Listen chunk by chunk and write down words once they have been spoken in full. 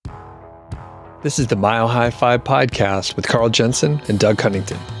This is the Mile High 5 podcast with Carl Jensen and Doug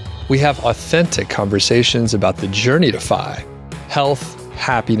Cunnington. We have authentic conversations about the journey to FI, health,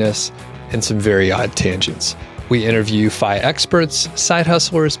 happiness, and some very odd tangents. We interview FI experts, side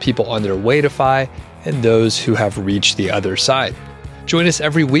hustlers, people on their way to FI, and those who have reached the other side. Join us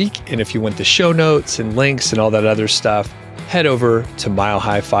every week, and if you want the show notes and links and all that other stuff, head over to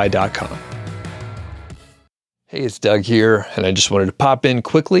milehighfi.com. Hey, it's Doug here, and I just wanted to pop in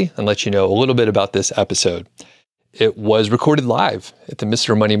quickly and let you know a little bit about this episode. It was recorded live at the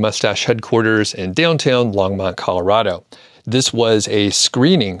Mr. Money Mustache headquarters in downtown Longmont, Colorado. This was a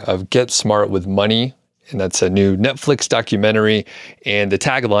screening of Get Smart with Money, and that's a new Netflix documentary, and the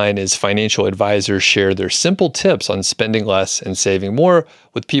tagline is financial advisors share their simple tips on spending less and saving more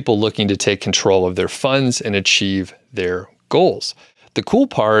with people looking to take control of their funds and achieve their goals. The cool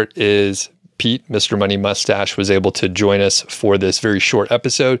part is Pete, Mr. Money Mustache, was able to join us for this very short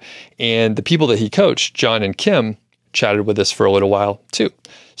episode. And the people that he coached, John and Kim, chatted with us for a little while too.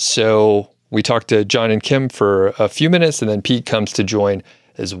 So we talked to John and Kim for a few minutes, and then Pete comes to join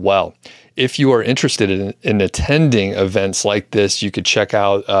as well. If you are interested in attending events like this, you could check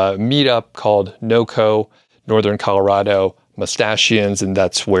out a meetup called NOCO, Northern Colorado Mustachians, and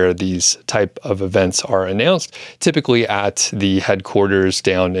that's where these type of events are announced, typically at the headquarters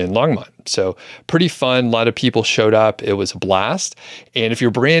down in Longmont. So pretty fun. A lot of people showed up. It was a blast. And if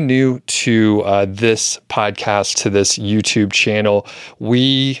you're brand new to this podcast, to this YouTube channel,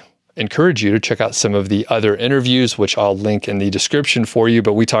 we encourage you to check out some of the other interviews, which I'll link in the description for you.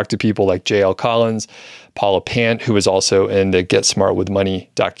 But we talked to people like J.L. Collins, Paula Pant, who was also in the Get Smart with Money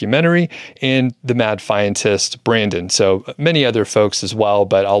documentary, and the mad scientist, Brandon. So many other folks as well,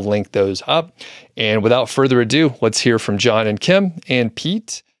 but I'll link those up. And without further ado, let's hear from John and Kim and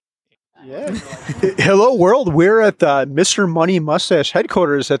Pete. Yeah. Hello, world. We're at the Mr. Money Mustache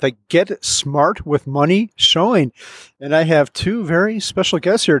headquarters at the Get Smart with Money showing. And I have two very special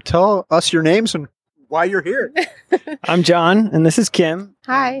guests here. Tell us your names and why you're here. I'm John, and this is Kim.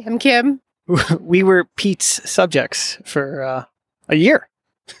 Hi, I'm Kim. We were Pete's subjects for a year.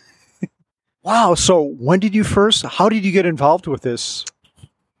 Wow. So how did you get involved with this?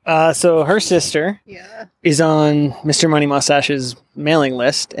 So her sister is on Mr. Money Mustache's mailing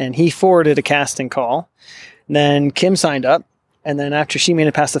list, and he forwarded a casting call. Then Kim signed up, and then after she made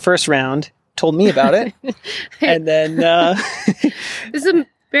it past the first round, told me about it. And then this is a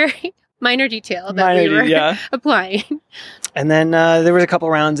very minor detail that we were applying. And then there was a couple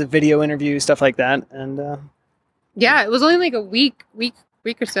rounds of video interviews, stuff like that. And it was only like a week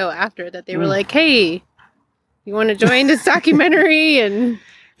or so after that they were like, "Hey, you want to join this documentary?" And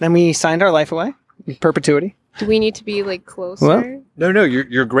then we signed our life away in perpetuity. Do we need to be like closer? Well, No,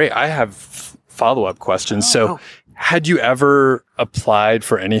 you're great. I have follow-up questions. So had you ever applied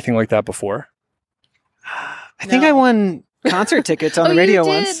for anything like that before? I think I won concert tickets on the radio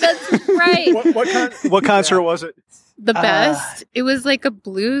once. That's right. What concert was it? The best. It was like a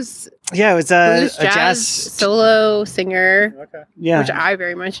blues. Yeah, it was a jazz solo singer. Okay. Yeah, which I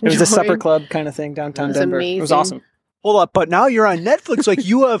very much enjoyed. It was a supper club kind of thing downtown Denver. Amazing. It was awesome. Hold up, but now you're on Netflix. Like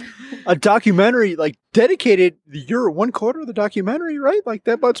you have a documentary like dedicated. You're one quarter of the documentary, right? Like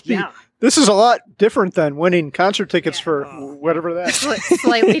that must be. Yeah. This is a lot different than winning concert tickets for whatever that.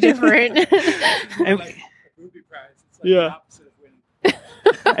 Slightly different. Booby prize. It's like the opposite of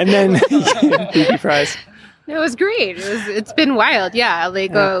winning. And then booby prize. It was great. It's been wild. Yeah.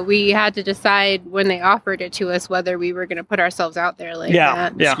 We had to decide when they offered it to us whether we were going to put ourselves out there like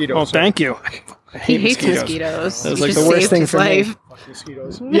that. Yeah. Oh, thank you. He hates mosquitoes. That was like the worst thing for me.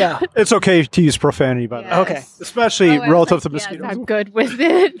 Mosquitoes. Yeah. It's okay to use profanity, by the way. Okay. Especially relative to mosquitoes. I'm good with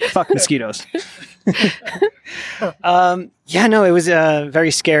it. Fuck mosquitoes. It was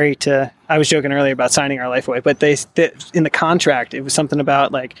very scary I was joking earlier about signing our life away, but they in the contract, it was something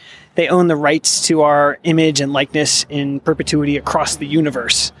about like they own the rights to our image and likeness in perpetuity across the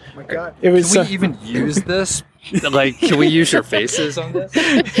universe. Oh my God. Can we even use this? Like, can we use your faces on this?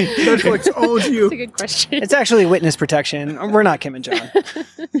 Netflix owns you. That's a good question. It's actually witness protection. We're not Kim and John.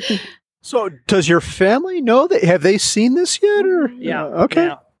 So does your family know that? Have they seen this yet? Or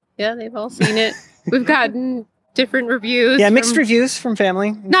okay. Yeah, they've all seen it. We've gotten different reviews. Yeah, mixed reviews from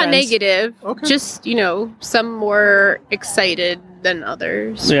family. Not friends. negative. Okay. Just, some more excited than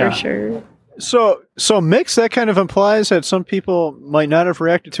others, for sure. So mixed, that kind of implies that some people might not have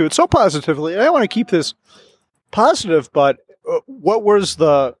reacted to it so positively. I want to keep this positive, but were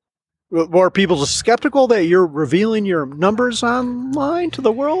people just skeptical that you're revealing your numbers online to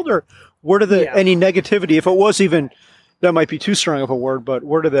the world, or where did any negativity, if it was even, that might be too strong of a word, but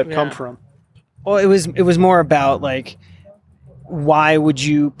where did that come from? Well, it was more about like why would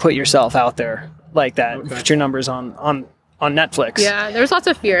you put yourself out there like that? Okay. Put your numbers on Netflix. Yeah, there's lots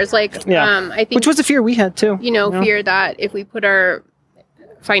of fears. Like, I think, which was a fear we had too. Fear that if we put our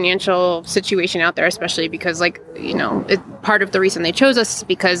financial situation out there, especially because, like, part of the reason they chose us is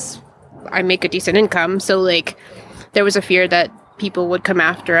because I make a decent income. So, like, there was a fear that people would come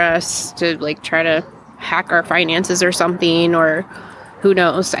after us to, like, try to hack our finances or something, or who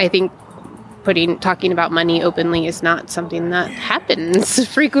knows. I think talking about money openly is not something that happens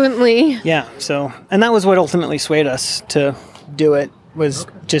frequently. Yeah. So, and that was what ultimately swayed us to do it, was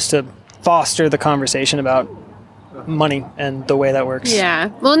just to foster the conversation about money and the way that works. Yeah.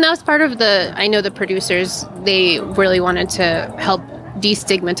 Well, and that was part of I know the producers, they really wanted to help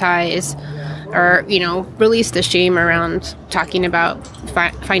destigmatize or, release the shame around talking about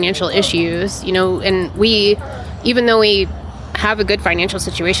financial issues, and even though we have a good financial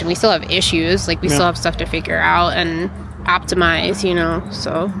situation, we still have issues. Like, we still have stuff to figure out and optimize,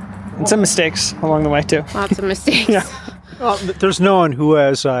 so. And some mistakes along the way too. Lots of mistakes. Yeah. Well, there's no one who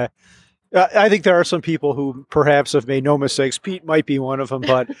has, I think there are some people who perhaps have made no mistakes. Pete might be one of them,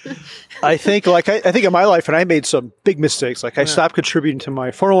 but I think I think in my life, and I made some big mistakes. Like, I stopped contributing to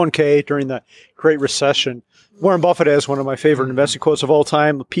my 401k during the Great Recession. Warren Buffett has one of my favorite investing quotes of all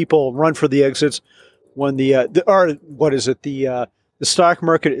time: "People run for the exits when the stock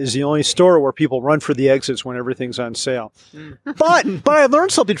market is the only store where people run for the exits when everything's on sale." But I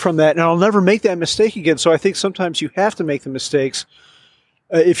learned something from that, and I'll never make that mistake again. So I think sometimes you have to make the mistakes.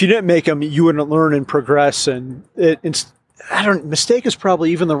 If you didn't make them, you wouldn't learn and progress. And mistake is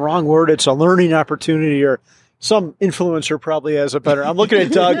probably even the wrong word. It's a learning opportunity, or some influencer probably has a better. I'm looking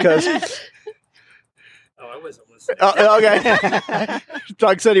at Doug because. I wasn't listening. Okay.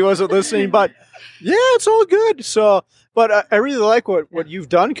 Doug said he wasn't listening, but yeah, it's all good. So, but I really like what you've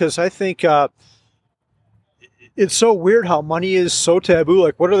done, because I think it's so weird how money is so taboo.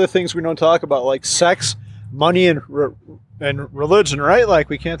 Like, what are the things we don't talk about? Like sex, money, and religion, right? Like,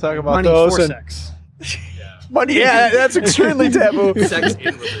 we can't talk about money those. For sex. Money, yeah, that's extremely taboo. Sex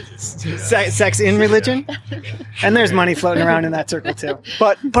in religion. Sex in religion? And there's money floating around in that circle too.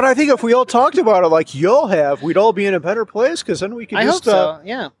 But I think if we all talked about it like you'll have, we'd all be in a better place, because then we could hope so.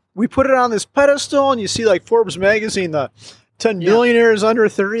 Yeah. We put it on this pedestal, and you see, like, Forbes magazine, the 10 millionaires under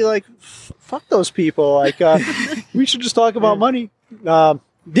 30, like, fuck those people. Like, we should just talk about money.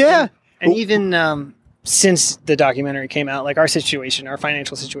 Yeah. And even since the documentary came out, like, our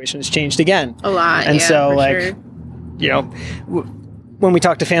financial situation has changed again. A lot. And so, like, sure. When we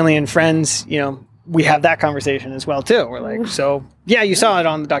talk to family and friends, we have that conversation as well too. We're like, so yeah, you saw it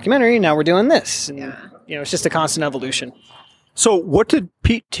on the documentary, now we're doing this. And, it's just a constant evolution. So what did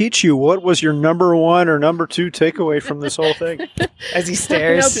Pete teach you? What was your number one or number two takeaway from this whole thing? As he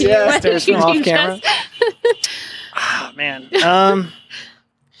stares, stares from off camera. Oh, man.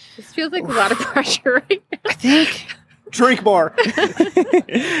 This feels like a lot of pressure right now. I think. Drink more.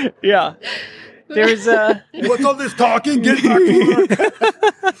 Yeah. There's what's all this talking? Get back to work.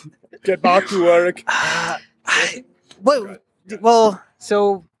 Get back to work. Well,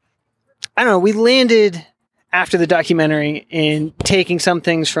 so I don't know. We landed after the documentary in taking some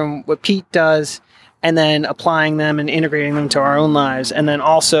things from what Pete does and then applying them and integrating them to our own lives. And then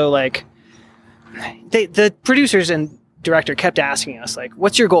also, like, the producers and director kept asking us, like,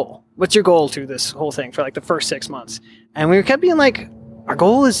 what's your goal? What's your goal through this whole thing for, like, the first 6 months? And we kept being like, our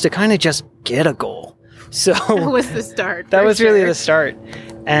goal is to kind of just get a goal. So that was the start. That was really the start.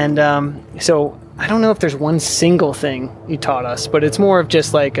 And so I don't know if there's one single thing you taught us, but it's more of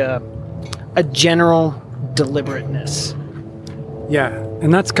just like a general deliberateness. Yeah,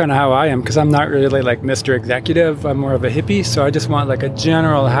 and that's kind of how I am, because I'm not really like Mr. Executive. I'm more of a hippie, so I just want like a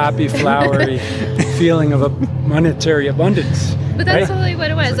general happy, flowery feeling of a monetary abundance. But that's totally what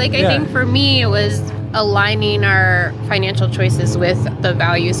it was. Like, I think for me, it was aligning our financial choices with the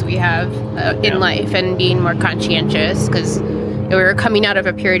values we have in life and being more conscientious, because we were coming out of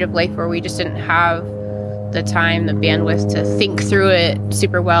a period of life where we just didn't have the time, the bandwidth to think through it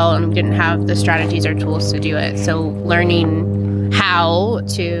super well, and we didn't have the strategies or tools to do it. So learning how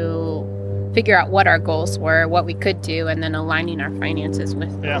to figure out what our goals were, what we could do, and then aligning our finances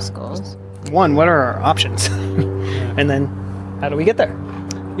with those goals. One, what are our options? And then how do we get there?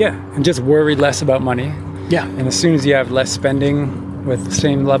 Yeah, and just worry less about money. Yeah. And as soon as you have less spending with the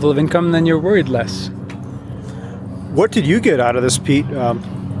same level of income, then you're worried less. What did you get out of this, Pete?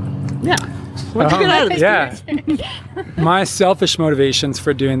 What did you get out of this? Yeah. My selfish motivations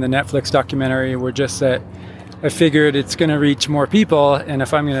for doing the Netflix documentary were just that I figured it's going to reach more people, and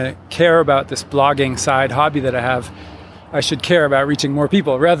if I'm going to care about this blogging side hobby that I have, I should care about reaching more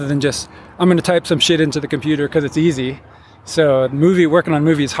people rather than just, I'm going to type some shit into the computer because it's easy. So working on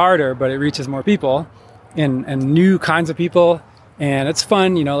movie is harder, but it reaches more people and new kinds of people. And it's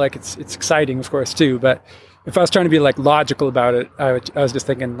fun, like it's exciting, of course, too. But if I was trying to be like logical about it, I was just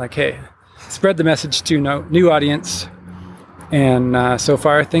thinking like, hey, spread the message to new audience. And so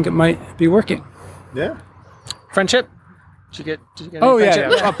far, I think it might be working. Yeah. Friendship? Did you get Oh, any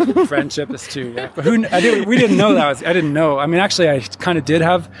yeah. Friendship is too, yeah. But we didn't know that. I didn't know. I mean, actually, I kind of did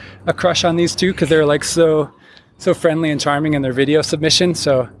have a crush on these two because they were like so friendly and charming in their video submission.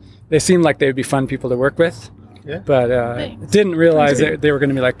 So they seemed like they would be fun people to work with. Yeah. But didn't realize they were going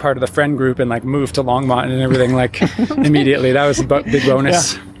to be like part of the friend group and like move to Longmont and everything like immediately. That was a big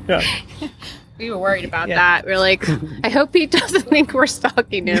bonus. Yeah. We were worried about that. We're like, I hope he doesn't think we're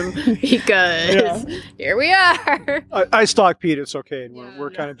stalking him because here we are. I stalk Pete. It's okay. And we're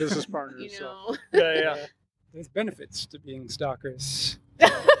kind of business partners. So. Yeah. There's benefits to being stalkers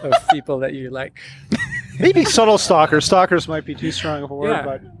of people that you like. Maybe subtle stalkers. Stalkers might be too strong of a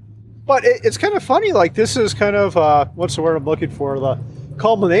word, but it's kind of funny. Like this is kind of what's the word I'm looking for? The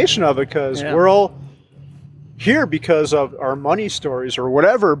culmination of it, because we're all here because of our money stories or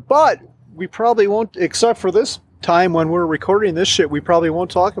whatever. But we probably won't, except for this time when we're recording this shit. We probably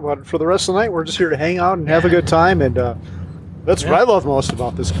won't talk about it for the rest of the night. We're just here to hang out and have a good time, and that's what I love most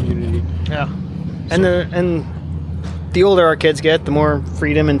about this community. Yeah, and the older our kids get, the more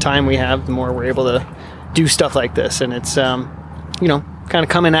freedom and time we have, the more we're able to do stuff like this, and it's kind of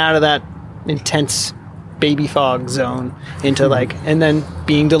coming out of that intense baby fog zone into and then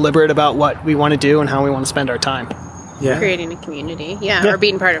being deliberate about what we want to do and how we want to spend our time. Yeah. Creating a community. Or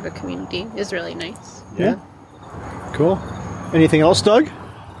being part of a community is really nice. Yeah. Cool. Anything else, Doug?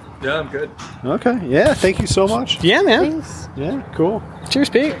 Yeah, I'm good. Okay. Yeah, thank you so much. Yeah, man. Thanks. Yeah, cool. Cheers,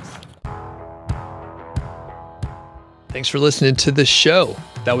 Pete. Thanks for listening to the show.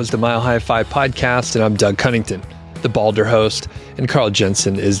 That was the Mile High 5 podcast, and I'm Doug Cunnington, the balder host, and Carl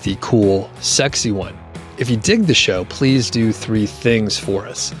Jensen is the cool, sexy one. If you dig the show, please do 3 things for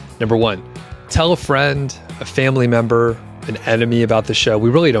us. Number 1, tell a friend, a family member, an enemy about the show. We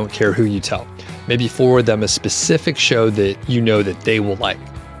really don't care who you tell. Maybe forward them a specific show that you know that they will like.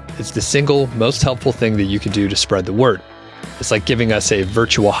 It's the single most helpful thing that you can do to spread the word. It's like giving us a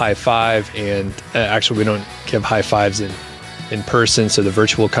virtual high five, and actually we don't give high fives in person, so the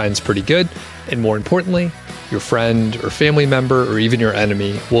virtual kind's pretty good. And more importantly, your friend or family member or even your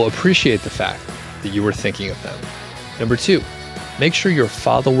enemy will appreciate the fact that you were thinking of them. Number 2, make sure you're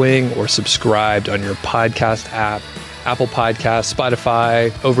following or subscribed on your podcast app, Apple Podcasts,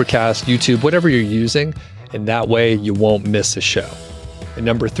 Spotify, Overcast, YouTube, whatever you're using, and that way you won't miss a show. And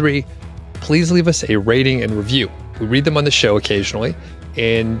number 3, please leave us a rating and review. We read them on the show occasionally,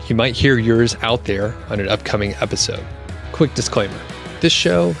 and you might hear yours out there on an upcoming episode. Quick disclaimer, this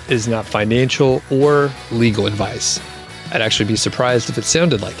show is not financial or legal advice. I'd actually be surprised if it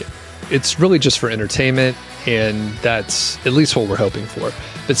sounded like it. It's really just for entertainment, and that's at least what we're hoping for.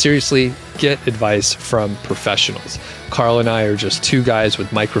 But seriously, get advice from professionals. Carl and I are just 2 guys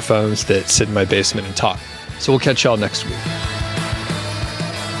with microphones that sit in my basement and talk. So we'll catch y'all next week.